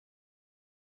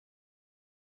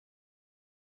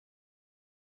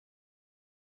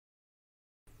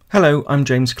Hello, I'm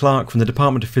James Clark from the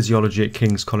Department of Physiology at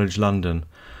King's College London,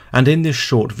 and in this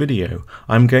short video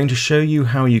I'm going to show you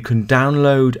how you can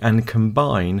download and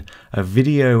combine a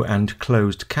video and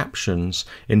closed captions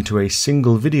into a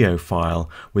single video file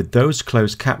with those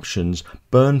closed captions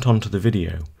burnt onto the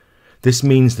video. This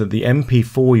means that the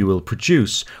MP4 you will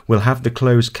produce will have the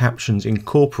closed captions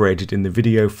incorporated in the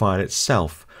video file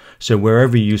itself, so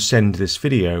wherever you send this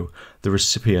video, the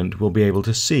recipient will be able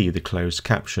to see the closed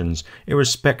captions,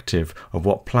 irrespective of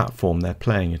what platform they're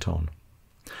playing it on.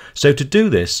 So to do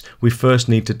this, we first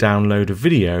need to download a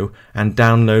video and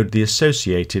download the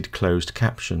associated closed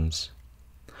captions.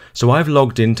 So I've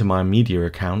logged into my media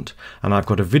account and I've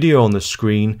got a video on the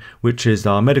screen which is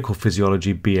our Medical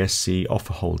Physiology BSc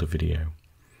offer holder video.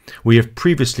 We have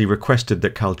previously requested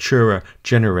that Kaltura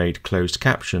generate closed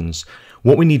captions.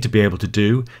 What we need to be able to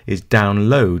do is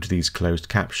download these closed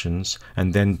captions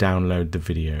and then download the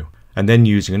video. And then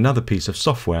using another piece of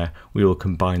software, we will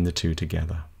combine the two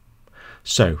together.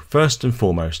 So first and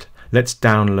foremost, let's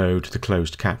download the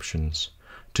closed captions.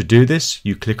 To do this,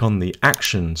 you click on the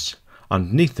Actions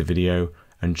underneath the video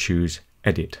and choose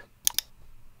Edit.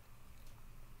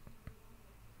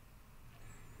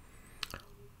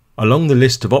 Along the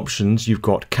list of options you've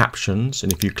got Captions,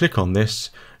 and if you click on this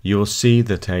you'll see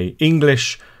that a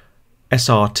English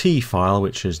SRT file,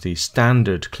 which is the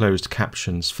standard closed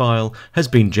captions file, has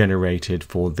been generated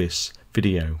for this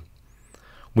video.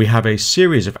 We have a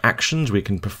series of actions we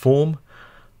can perform,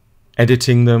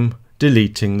 editing them,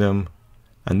 deleting them,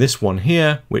 and this one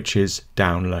here which is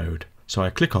download. So I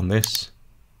click on this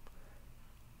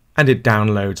and it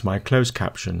downloads my closed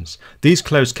captions. These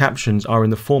closed captions are in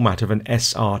the format of an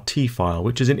SRT file,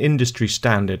 which is an industry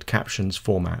standard captions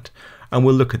format, and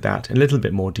we'll look at that in a little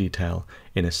bit more detail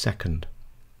in a second.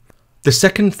 The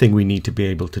second thing we need to be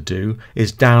able to do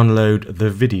is download the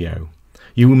video.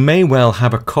 You may well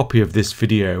have a copy of this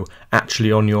video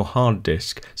actually on your hard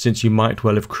disk, since you might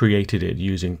well have created it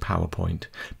using PowerPoint.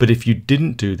 But if you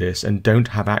didn't do this and don't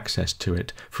have access to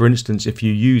it, for instance if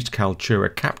you used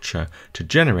Kaltura Capture to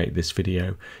generate this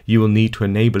video, you will need to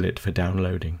enable it for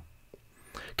downloading.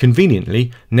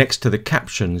 Conveniently, next to the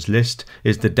captions list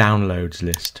is the downloads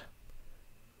list.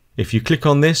 If you click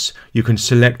on this, you can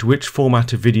select which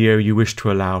format of video you wish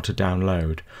to allow to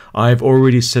download. I've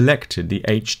already selected the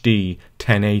HD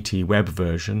 1080 web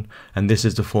version, and this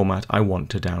is the format I want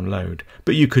to download.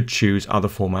 But you could choose other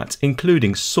formats,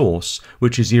 including source,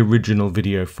 which is the original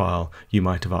video file you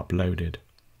might have uploaded.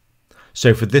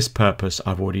 So for this purpose,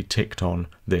 I've already ticked on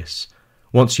this.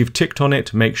 Once you've ticked on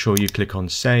it, make sure you click on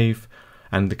Save,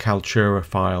 and the Kaltura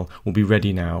file will be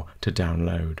ready now to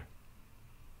download.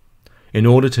 In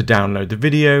order to download the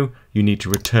video, you need to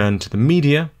return to the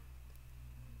media,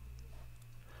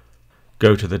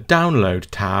 go to the Download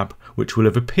tab, which will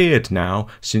have appeared now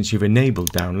since you've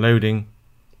enabled downloading,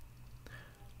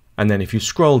 and then if you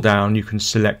scroll down you can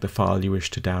select the file you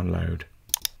wish to download.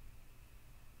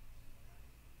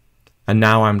 And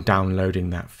now I'm downloading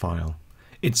that file.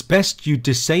 It's best you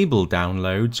disable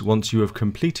downloads once you have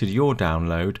completed your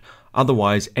download.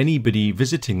 Otherwise, anybody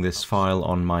visiting this file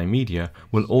on My Media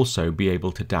will also be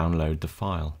able to download the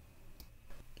file.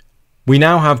 We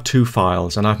now have two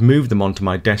files and I've moved them onto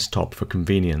my desktop for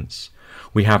convenience.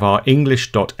 We have our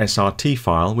English.srt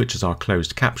file, which is our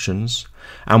closed captions,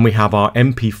 and we have our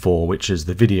MP4, which is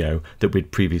the video that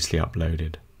we'd previously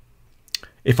uploaded.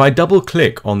 If I double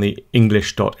click on the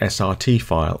English.srt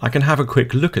file, I can have a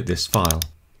quick look at this file.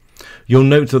 You'll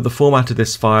note that the format of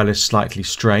this file is slightly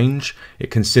strange.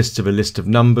 It consists of a list of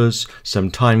numbers,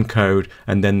 some time code,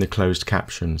 and then the closed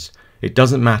captions. It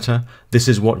doesn't matter, this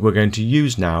is what we're going to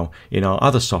use now in our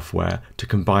other software to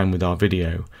combine with our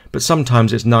video, but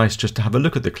sometimes it's nice just to have a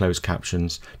look at the closed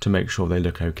captions to make sure they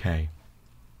look okay.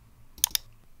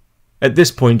 At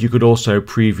this point you could also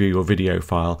preview your video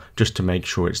file just to make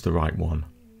sure it's the right one.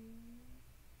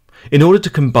 In order to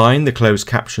combine the closed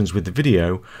captions with the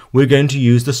video, we're going to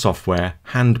use the software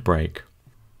Handbrake.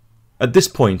 At this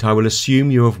point I will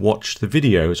assume you have watched the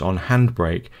videos on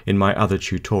Handbrake in my other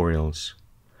tutorials.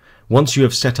 Once you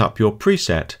have set up your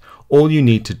preset, all you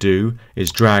need to do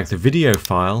is drag the video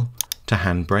file to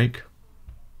Handbrake,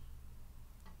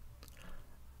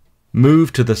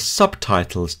 move to the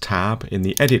Subtitles tab in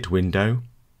the Edit window.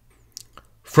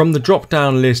 From the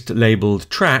drop-down list labelled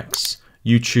Tracks,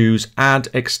 you choose Add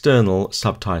External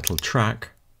Subtitle Track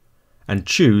and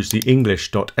choose the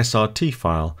English.srt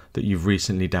file that you've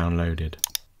recently downloaded.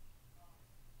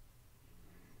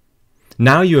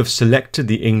 Now you have selected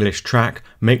the English track,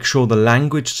 make sure the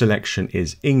language selection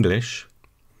is English,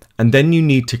 and then you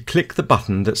need to click the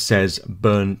button that says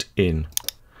Burnt In.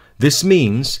 This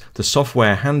means the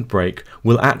software Handbrake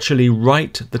will actually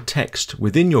write the text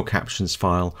within your captions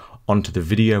file onto the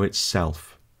video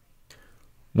itself.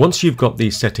 Once you've got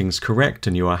these settings correct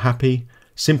and you are happy,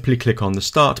 simply click on the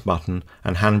Start button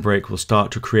and Handbrake will start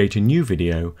to create a new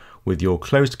video with your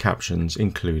closed captions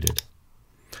included.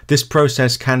 This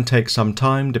process can take some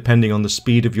time depending on the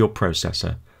speed of your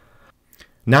processor.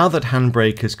 Now that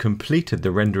Handbrake has completed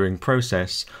the rendering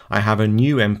process, I have a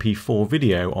new MP4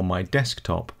 video on my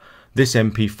desktop. This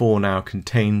MP4 now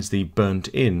contains the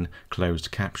burnt-in closed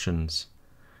captions.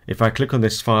 If I click on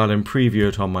this file and preview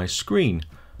it on my screen,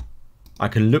 I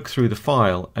can look through the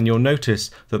file and you'll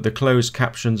notice that the closed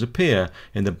captions appear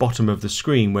in the bottom of the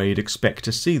screen where you'd expect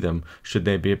to see them should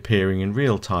they be appearing in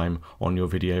real time on your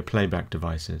video playback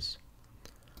devices.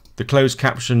 The closed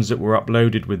captions that were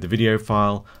uploaded with the video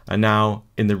file are now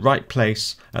in the right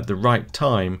place at the right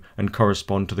time and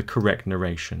correspond to the correct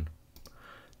narration.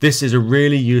 This is a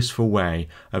really useful way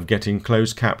of getting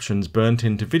closed captions burnt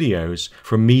into videos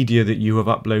from media that you have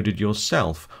uploaded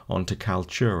yourself onto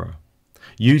Kaltura.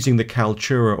 Using the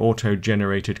Kaltura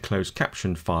auto-generated closed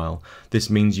caption file, this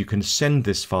means you can send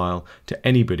this file to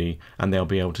anybody and they'll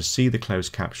be able to see the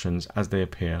closed captions as they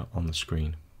appear on the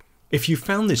screen. If you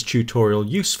found this tutorial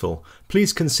useful,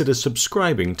 please consider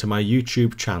subscribing to my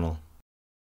YouTube channel.